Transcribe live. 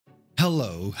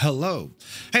Hello.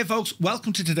 Hey folks,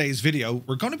 welcome to today's video.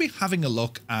 We're going to be having a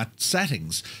look at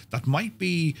settings that might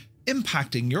be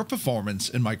impacting your performance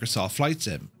in Microsoft Flight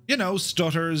Sim. You know,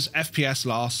 stutters, FPS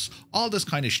loss, all this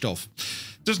kind of stuff.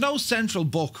 There's no central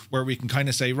book where we can kind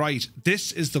of say, right,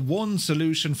 this is the one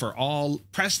solution for all,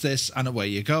 press this and away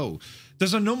you go.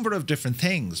 There's a number of different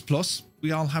things. Plus,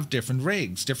 we all have different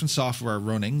rigs, different software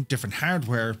running, different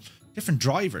hardware, different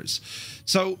drivers.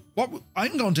 So what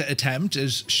I'm going to attempt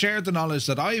is share the knowledge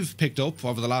that I've picked up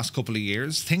over the last couple of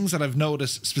years, things that I've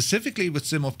noticed specifically with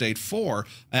Sim Update 4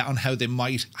 on how they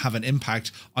might have an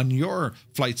impact on your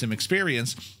flight sim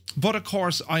experience. But of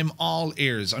course, I'm all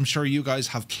ears. I'm sure you guys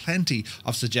have plenty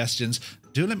of suggestions.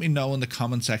 Do let me know in the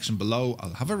comment section below.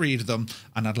 I'll have a read of them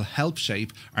and that'll help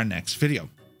shape our next video.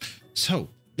 So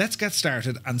let's get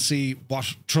started and see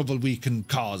what trouble we can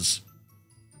cause.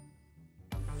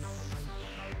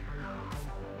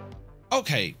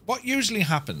 Okay, what usually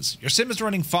happens? Your sim is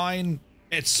running fine,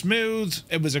 it's smooth,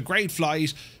 it was a great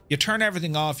flight, you turn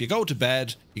everything off, you go to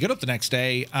bed, you get up the next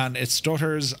day and it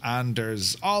stutters and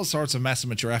there's all sorts of messing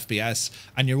with your FPS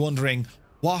and you're wondering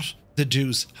what the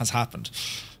deuce has happened.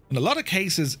 In a lot of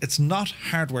cases, it's not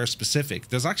hardware specific.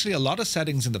 There's actually a lot of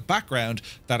settings in the background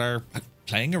that are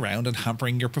playing around and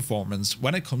hampering your performance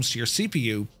when it comes to your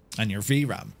CPU and your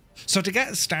VRAM. So to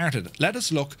get started, let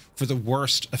us look for the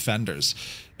worst offenders.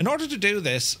 In order to do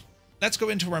this, let's go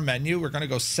into our menu. We're going to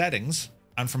go settings,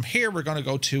 and from here we're going to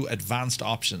go to advanced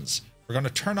options. We're going to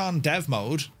turn on dev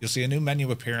mode. You'll see a new menu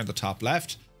appear in the top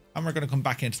left, and we're going to come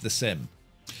back into the sim.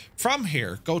 From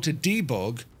here, go to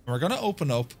debug, and we're going to open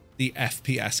up the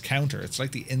FPS counter. It's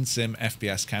like the in-sim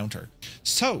FPS counter.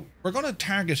 So we're going to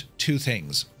target two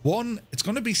things. One, it's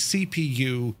going to be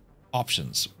CPU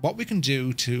options. What we can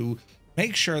do to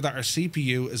make sure that our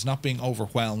CPU is not being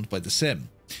overwhelmed by the sim.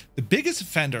 The biggest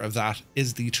offender of that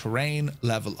is the terrain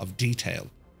level of detail.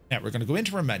 Now we're going to go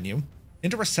into our menu,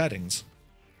 into our settings,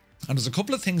 and there's a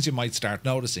couple of things you might start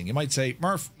noticing. You might say,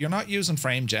 Murph, you're not using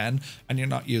frame gen and you're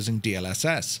not using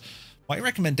DLSS. My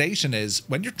recommendation is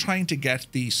when you're trying to get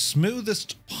the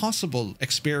smoothest possible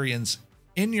experience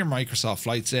in your Microsoft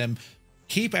Flight Sim,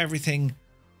 keep everything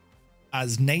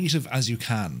as native as you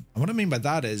can. And what I mean by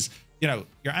that is, you know,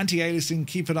 your anti-aliasing,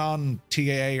 keep it on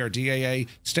TAA or DAA,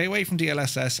 stay away from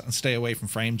DLSS and stay away from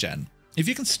frame gen. If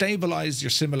you can stabilize your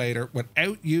simulator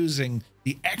without using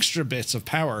the extra bits of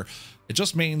power, it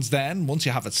just means then once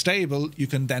you have it stable, you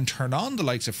can then turn on the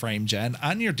likes of frame gen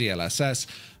and your DLSS,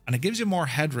 and it gives you more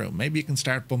headroom. Maybe you can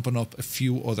start bumping up a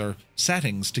few other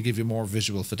settings to give you more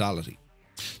visual fidelity.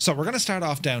 So we're going to start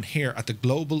off down here at the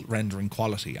global rendering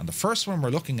quality, and the first one we're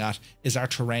looking at is our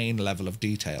terrain level of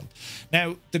detail.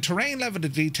 Now the terrain level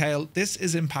of detail, this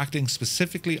is impacting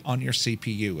specifically on your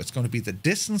CPU. It's going to be the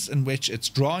distance in which it's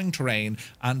drawing terrain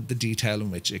and the detail in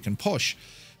which it can push.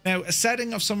 Now a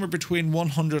setting of somewhere between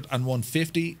 100 and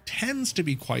 150 tends to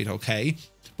be quite okay,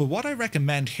 but what I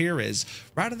recommend here is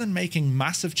rather than making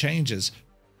massive changes,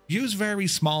 use very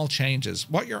small changes.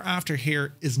 What you're after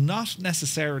here is not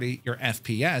necessarily your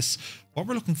FPS. What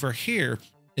we're looking for here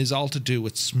is all to do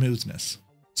with smoothness.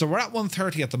 So we're at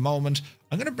 130 at the moment.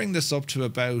 I'm going to bring this up to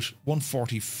about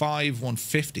 145,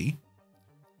 150.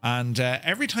 And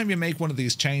every time you make one of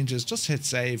these changes, just hit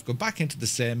save, go back into the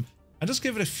sim, and just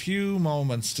give it a few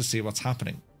moments to see what's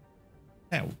happening.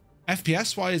 Now,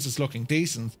 FPS wise, it's looking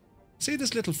decent. See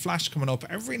this little flash coming up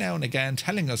every now and again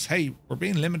telling us, hey, we're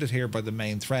being limited here by the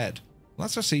main thread. Well,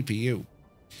 that's our CPU.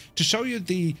 To show you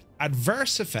the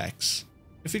adverse effects,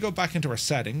 if we go back into our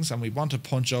settings and we want to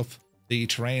punch up the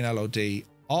terrain LOD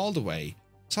all the way,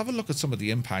 let's have a look at some of the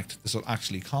impact this will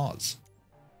actually cause.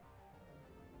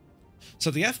 So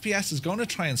the FPS is going to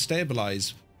try and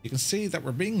stabilize. You can see that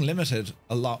we're being limited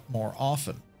a lot more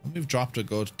often. And we've dropped a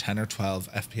good 10 or 12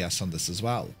 FPS on this as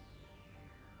well.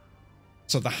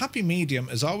 So the happy medium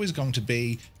is always going to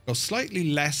be go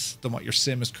slightly less than what your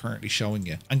sim is currently showing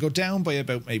you and go down by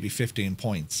about maybe 15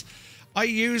 points. I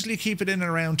usually keep it in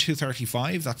around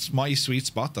 235. That's my sweet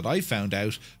spot that I found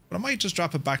out, but I might just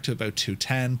drop it back to about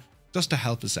 210 just to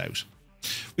help us out.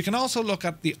 We can also look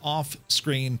at the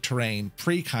off-screen terrain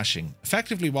pre-caching.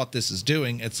 Effectively what this is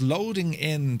doing, it's loading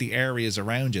in the areas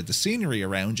around you, the scenery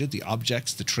around you, the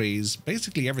objects, the trees,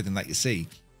 basically everything that you see.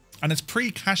 And it's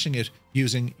pre-caching it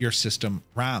using your system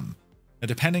RAM. Now,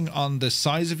 depending on the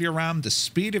size of your RAM, the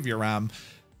speed of your RAM,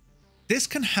 this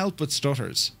can help with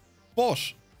stutters,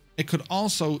 but it could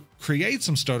also create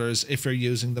some stutters if you're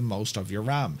using the most of your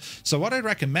RAM. So what I'd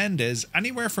recommend is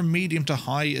anywhere from medium to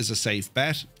high is a safe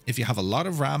bet. If you have a lot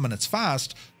of RAM and it's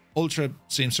fast, Ultra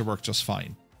seems to work just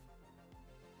fine.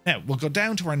 Now we'll go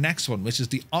down to our next one, which is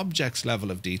the objects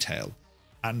level of detail.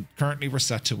 and currently we're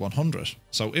set to 100.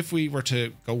 So if we were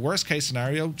to go worst case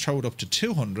scenario, throw it up to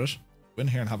 200, go in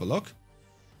here and have a look.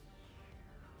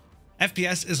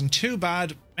 FPS isn't too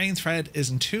bad, main thread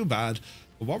isn't too bad,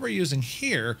 but what we're using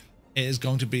here is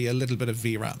going to be a little bit of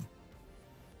VRAM,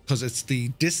 because it's the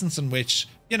distance in which,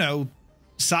 you know,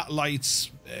 satellites,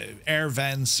 air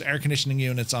vents, air conditioning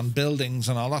units on buildings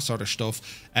and all that sort of stuff,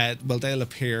 well, they'll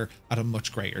appear at a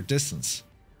much greater distance.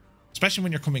 Especially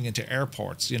when you're coming into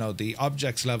airports, you know, the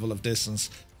objects level of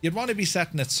distance, you'd want to be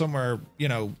setting it somewhere, you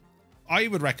know, I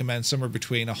would recommend somewhere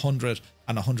between 100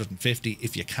 and 150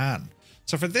 if you can.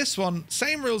 So for this one,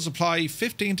 same rules apply.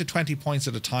 15 to 20 points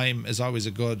at a time is always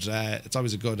a good, it's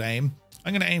always a good aim.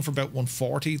 I'm going to aim for about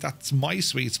 140. That's my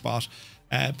sweet spot.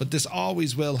 But this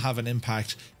always will have an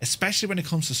impact, especially when it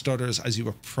comes to stutters as you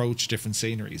approach different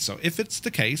sceneries. So if it's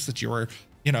the case that you're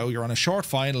on a short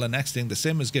final and next thing the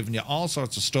sim is giving you all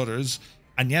sorts of stutters,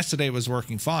 and yesterday was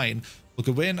working fine,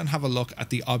 we'll go in and have a look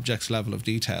at the object's level of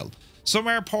detail. Some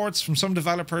airports from some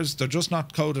developers, they're just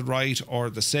not coded right, or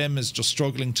the sim is just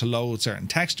struggling to load certain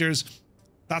textures.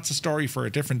 That's a story for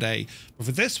a different day. But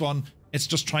for this one, it's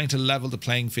just trying to level the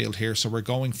playing field here. So we're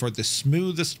going for the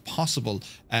smoothest possible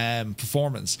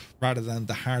performance rather than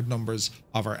the hard numbers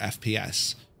of our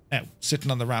FPS. Now,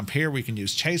 sitting on the ramp here, we can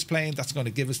use chase plane. That's going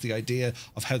to give us the idea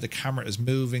of how the camera is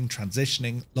moving,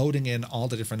 transitioning, loading in all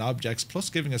the different objects, plus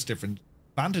giving us different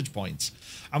vantage points.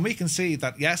 And we can see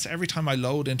that, yes, every time I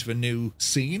load into a new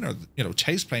scene, or, you know,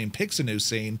 chase plane picks a new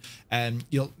scene, and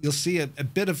you'll see a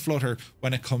bit of flutter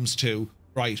when it comes to,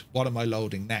 right, what am I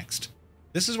loading next?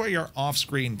 This is where your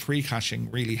off-screen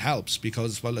pre-caching really helps,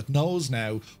 because, well, it knows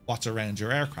now what's around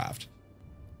your aircraft.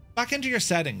 Back into your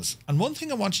settings, and one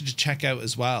thing I want you to check out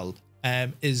as well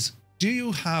is, do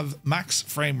you have max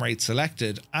frame rate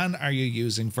selected, and are you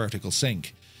using vertical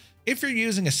sync? If you're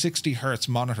using a 60 Hertz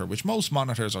monitor, which most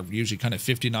monitors are usually kind of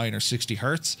 59 or 60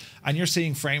 Hertz, and you're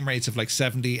seeing frame rates of like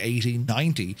 70, 80,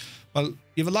 90, well,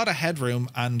 you have a lot of headroom,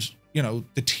 and, you know,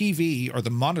 the TV or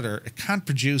the monitor, it can't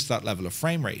produce that level of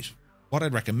frame rate. What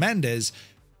I'd recommend is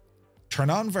turn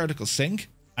on vertical sync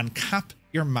and cap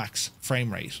your max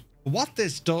frame rate. What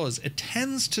this does, it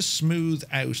tends to smooth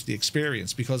out the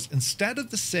experience, because instead of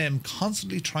the sim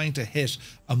constantly trying to hit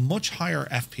a much higher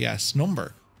FPS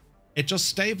number, it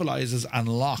just stabilizes and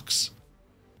locks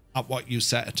at what you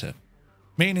set it to,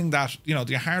 meaning that, you know,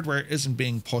 the hardware isn't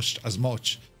being pushed as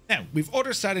much. Now, we've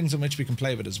other settings in which we can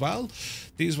play with as well.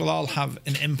 These will all have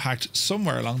an impact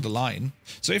somewhere along the line.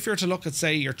 So if you're to look at,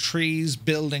 say, your trees,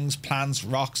 buildings, plants,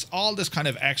 rocks, all this kind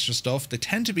of extra stuff, they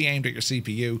tend to be aimed at your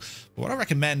CPU. But what I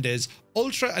recommend is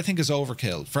ultra, I think, is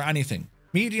overkill for anything.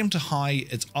 Medium to high,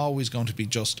 it's always going to be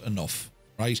just enough.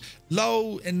 Right?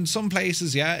 Low in some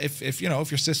places, yeah, if you know, if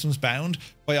your system's bound,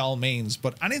 by all means,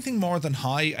 but anything more than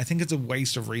high, I think it's a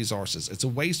waste of resources. It's a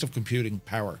waste of computing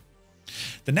power.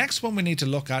 The next one we need to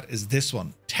look at is this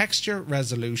one, texture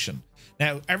resolution.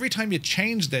 Now, every time you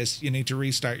change this, you need to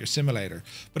restart your simulator,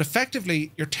 but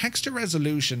effectively your texture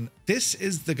resolution, this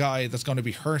is the guy that's going to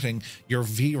be hurting your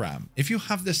VRAM. If you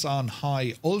have this on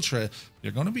high ultra,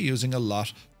 you're going to be using a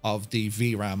lot of the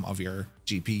VRAM of your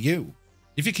GPU.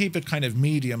 If you keep it kind of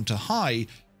medium to high,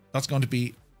 that's going to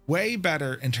be way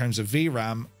better in terms of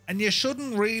VRAM, and you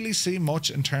shouldn't really see much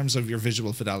in terms of your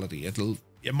visual fidelity.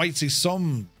 You might see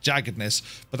some jaggedness,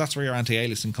 but that's where your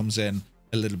anti-aliasing comes in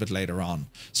a little bit later on.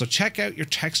 So check out your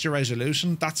texture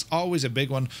resolution. That's always a big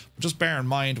one. But just bear in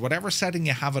mind, whatever setting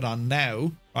you have it on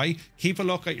now, right? Keep a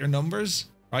look at your numbers,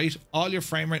 right? All your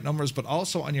frame rate numbers, but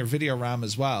also on your video RAM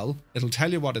as well. It'll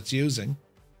tell you what it's using,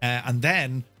 and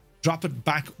then drop it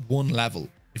back one level.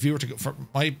 If you were to go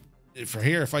for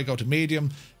here, if I go to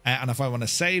medium, and if I want to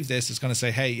save this, it's going to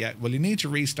say, hey, yeah, well, you need to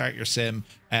restart your sim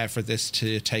for this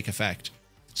to take effect.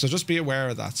 So just be aware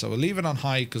of that. So we'll leave it on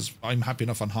high because I'm happy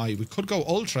enough on high. We could go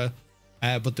ultra,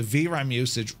 but the VRAM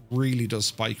usage really does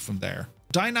spike from there.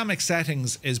 Dynamic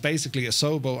settings is basically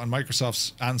Asobo and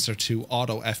Microsoft's answer to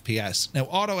AutoFPS. Now,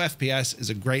 AutoFPS is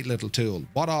a great little tool.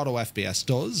 What AutoFPS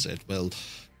does, it will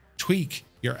tweak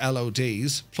your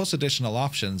LODs plus additional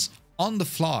options on the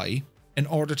fly in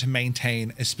order to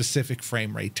maintain a specific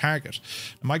frame rate target.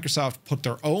 Microsoft put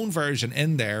their own version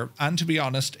in there, and to be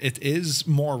honest, it is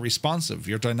more responsive.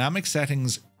 Your dynamic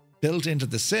settings built into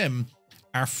the sim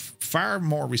are far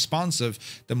more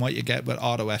responsive than what you get with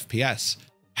AutoFPS.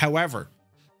 However,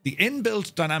 the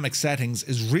inbuilt dynamic settings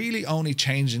is really only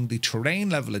changing the terrain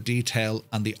level of detail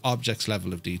and the objects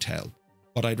level of detail.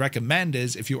 What I'd recommend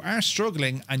is, if you are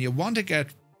struggling and you want to get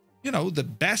you know, the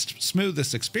best,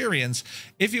 smoothest experience,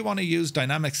 if you want to use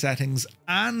dynamic settings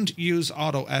and use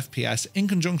AutoFPS in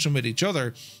conjunction with each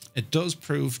other, it does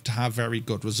prove to have very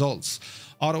good results.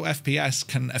 AutoFPS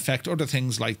can affect other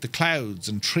things like the clouds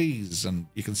and trees, and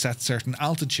you can set certain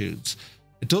altitudes.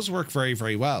 It does work very,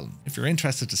 very well. If you're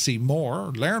interested to see more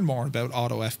or learn more about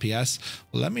AutoFPS,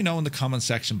 well, let me know in the comment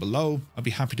section below. I'll be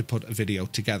happy to put a video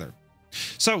together.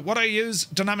 So what I use,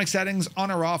 dynamic settings, on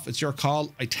or off, it's your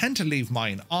call. I tend to leave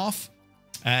mine off.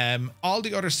 All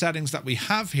the other settings that we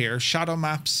have here, shadow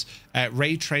maps,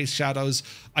 ray trace shadows,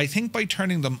 I think by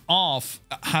turning them off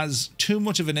has too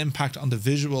much of an impact on the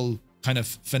visual kind of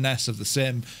finesse of the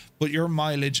sim, but your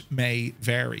mileage may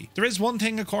vary. There is one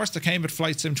thing, of course, that came with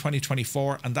Flight Sim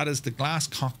 2024, and that is the glass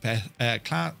cockpit,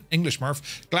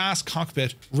 glass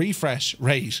cockpit refresh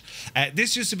rate.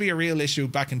 This used to be a real issue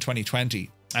back in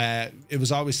 2020. It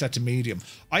was always set to medium.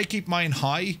 I keep mine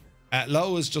high.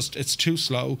 Low is just, it's too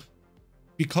slow.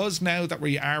 Because now that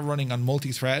we are running on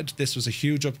multi-thread, this was a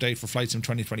huge update for Flight Sim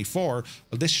 2024. Well,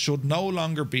 this should no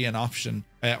longer be an option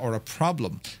or a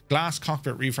problem. Glass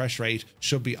cockpit refresh rate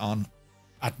should be on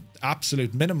at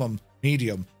absolute minimum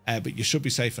medium, but you should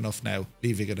be safe enough now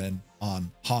leaving it in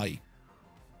on high.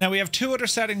 Now we have two other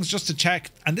settings just to check,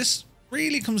 and this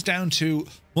really comes down to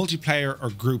multiplayer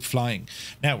or group flying.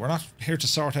 Now, we're not here to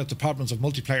sort out the problems of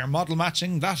multiplayer model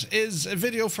matching. That is a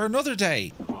video for another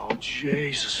day. Oh,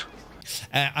 Jesus.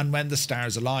 And when the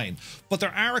stars align. But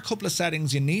there are a couple of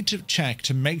settings you need to check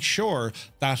to make sure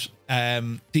that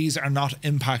these are not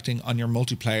impacting on your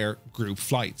multiplayer group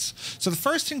flights. So the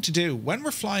first thing to do when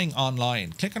we're flying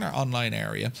online, click on our online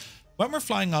area. When we're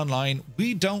flying online,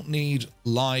 we don't need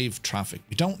live traffic.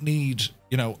 We don't need,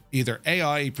 you know, either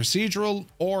AI procedural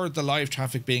or the live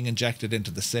traffic being injected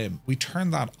into the sim. We turn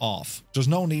that off. There's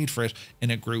no need for it in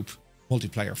a group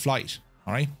multiplayer flight.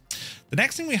 All right. The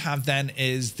next thing we have then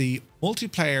is the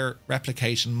multiplayer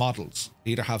replication models.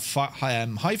 They either have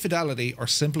high fidelity or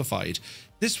simplified.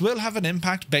 This will have an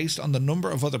impact based on the number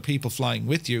of other people flying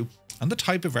with you and the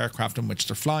type of aircraft in which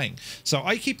they're flying. So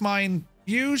I keep mine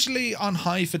usually on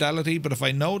high fidelity, but if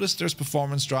I notice there's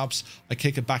performance drops, I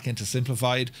kick it back into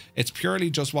simplified. It's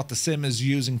purely just what the sim is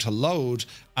using to load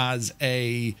as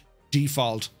a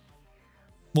default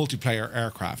multiplayer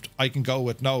aircraft. I can go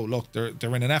with, no, look,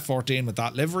 they're in an F-14 with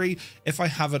that livery. If I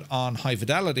have it on high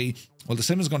fidelity, well, the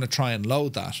sim is going to try and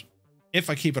load that. If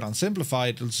I keep it on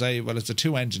simplified, it'll say, well, it's a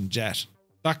 2-engine jet.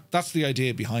 That's the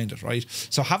idea behind it, right?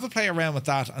 So have a play around with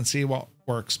that and see what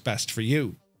works best for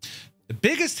you. The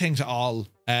biggest thing to all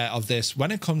of this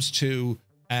when it comes to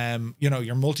you know,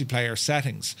 your multiplayer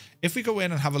settings, if we go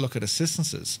in and have a look at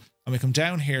assistances and we come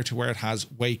down here to where it has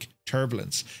wake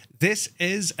turbulence, this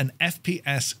is an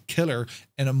FPS killer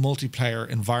in a multiplayer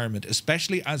environment,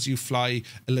 especially as you fly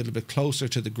a little bit closer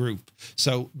to the group.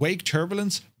 So wake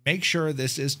turbulence, make sure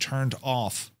this is turned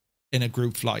off in a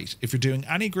group flight. If you're doing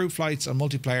any group flights on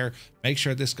multiplayer, make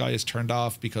sure this guy is turned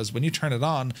off, because when you turn it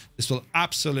on, this will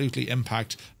absolutely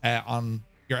impact on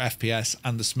your FPS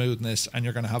and the smoothness, and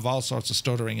you're going to have all sorts of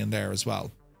stuttering in there as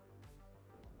well.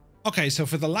 Okay, so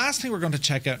for the last thing we're going to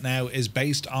check out now is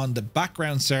based on the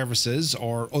background services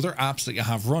or other apps that you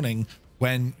have running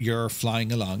when you're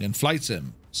flying along in Flight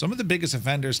Sim. Some of the biggest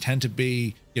offenders tend to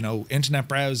be, you know, internet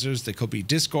browsers. They could be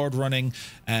Discord running.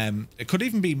 It could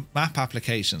even be map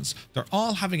applications. They're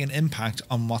all having an impact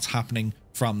on what's happening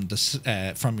from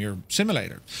the from your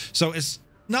simulator. So it's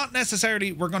not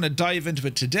necessarily we're going to dive into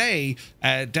it today.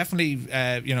 Definitely,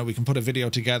 you know, we can put a video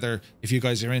together if you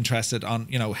guys are interested on,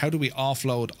 you know, how do we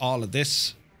offload all of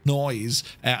this noise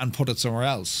and put it somewhere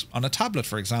else on a tablet,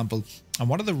 for example, and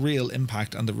what are the real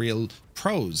impact and the real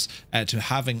pros to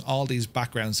having all these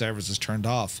background services turned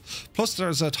off. Plus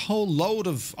there's a whole load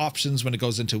of options when it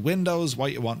goes into Windows,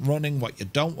 what you want running, what you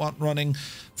don't want running.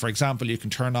 For example, you can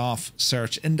turn off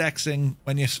search indexing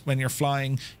when you're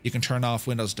flying. You can turn off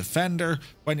Windows Defender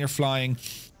when you're flying.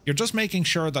 You're just making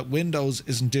sure that Windows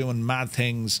isn't doing mad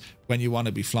things when you want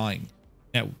to be flying.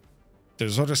 Now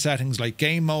there's other settings like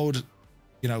game mode,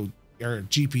 you know, your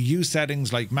GPU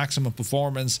settings like maximum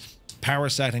performance, power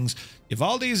settings. You have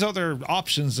all these other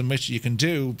options in which you can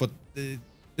do, but it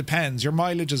depends. Your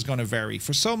mileage is going to vary.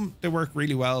 For some, they work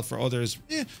really well. For others,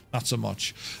 not so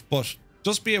much. But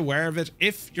just be aware of it.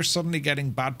 If you're suddenly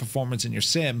getting bad performance in your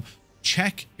sim,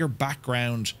 check your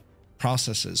background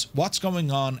processes. What's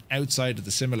going on outside of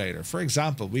the simulator? For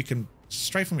example, we can,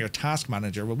 straight from your task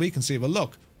manager, well, we can see, well,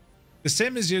 look, the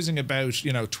sim is using about,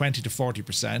 you know, 20 to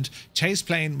 40%. Chase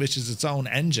plane, which is its own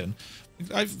engine.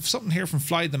 I've something here from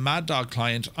Fly the Mad Dog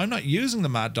client. I'm not using the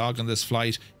Mad Dog on this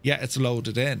flight, yet it's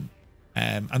loaded in.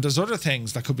 And there's other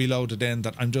things that could be loaded in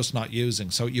that I'm just not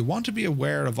using. So you want to be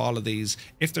aware of all of these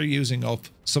if they're using up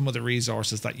some of the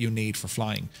resources that you need for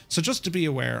flying. So just to be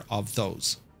aware of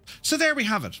those. So there we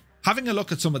have it. Having a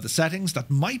look at some of the settings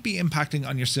that might be impacting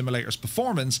on your simulator's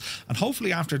performance, and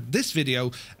hopefully after this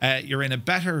video you're in a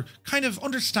better kind of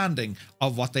understanding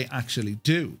of what they actually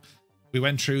do. We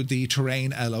went through the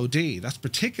terrain LOD. That's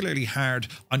particularly hard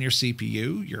on your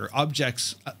CPU, your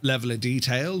objects level of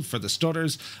detail for the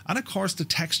stutters, and of course the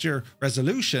texture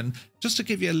resolution, just to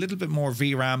give you a little bit more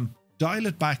VRAM. Dial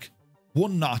it back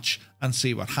one notch and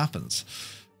see what happens.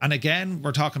 And again,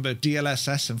 we're talking about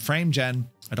DLSS and frame gen.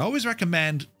 I'd always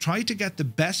recommend try to get the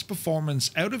best performance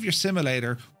out of your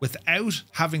simulator without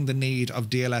having the need of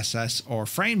DLSS or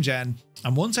frame gen.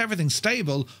 And once everything's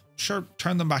stable, sure,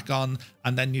 turn them back on,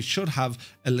 and then you should have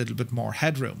a little bit more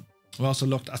headroom. We also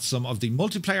looked at some of the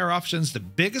multiplayer options. The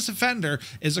biggest offender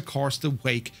is, of course, the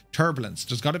wake turbulence.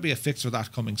 There's got to be a fix for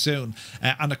that coming soon.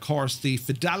 And of course, the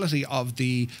fidelity of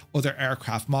the other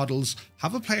aircraft models.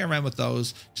 Have a play around with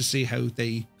those to see how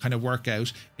they kind of work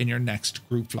out in your next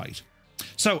group flight.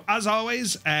 So as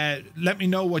always, let me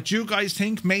know what you guys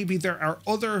think. Maybe there are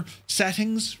other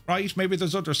settings, right? Maybe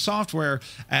there's other software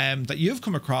that you've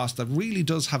come across that really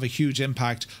does have a huge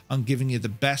impact on giving you the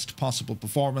best possible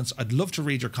performance. I'd love to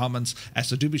read your comments,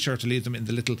 so do be sure to leave them in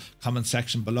the little comment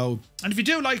section below. And if you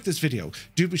do like this video,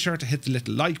 do be sure to hit the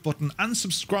little like button and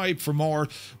subscribe for more.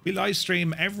 We live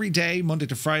stream every day, Monday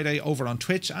to Friday, over on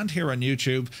Twitch and here on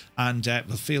YouTube. And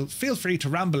feel free to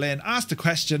ramble in, ask the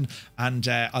question, and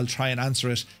I'll try and answer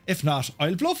it. If not,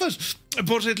 I'll bluff it,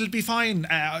 but it'll be fine.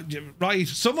 Right,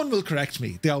 someone will correct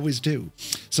me. They always do.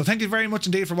 So thank you very much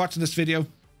indeed for watching this video.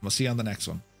 We'll see you on the next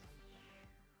one.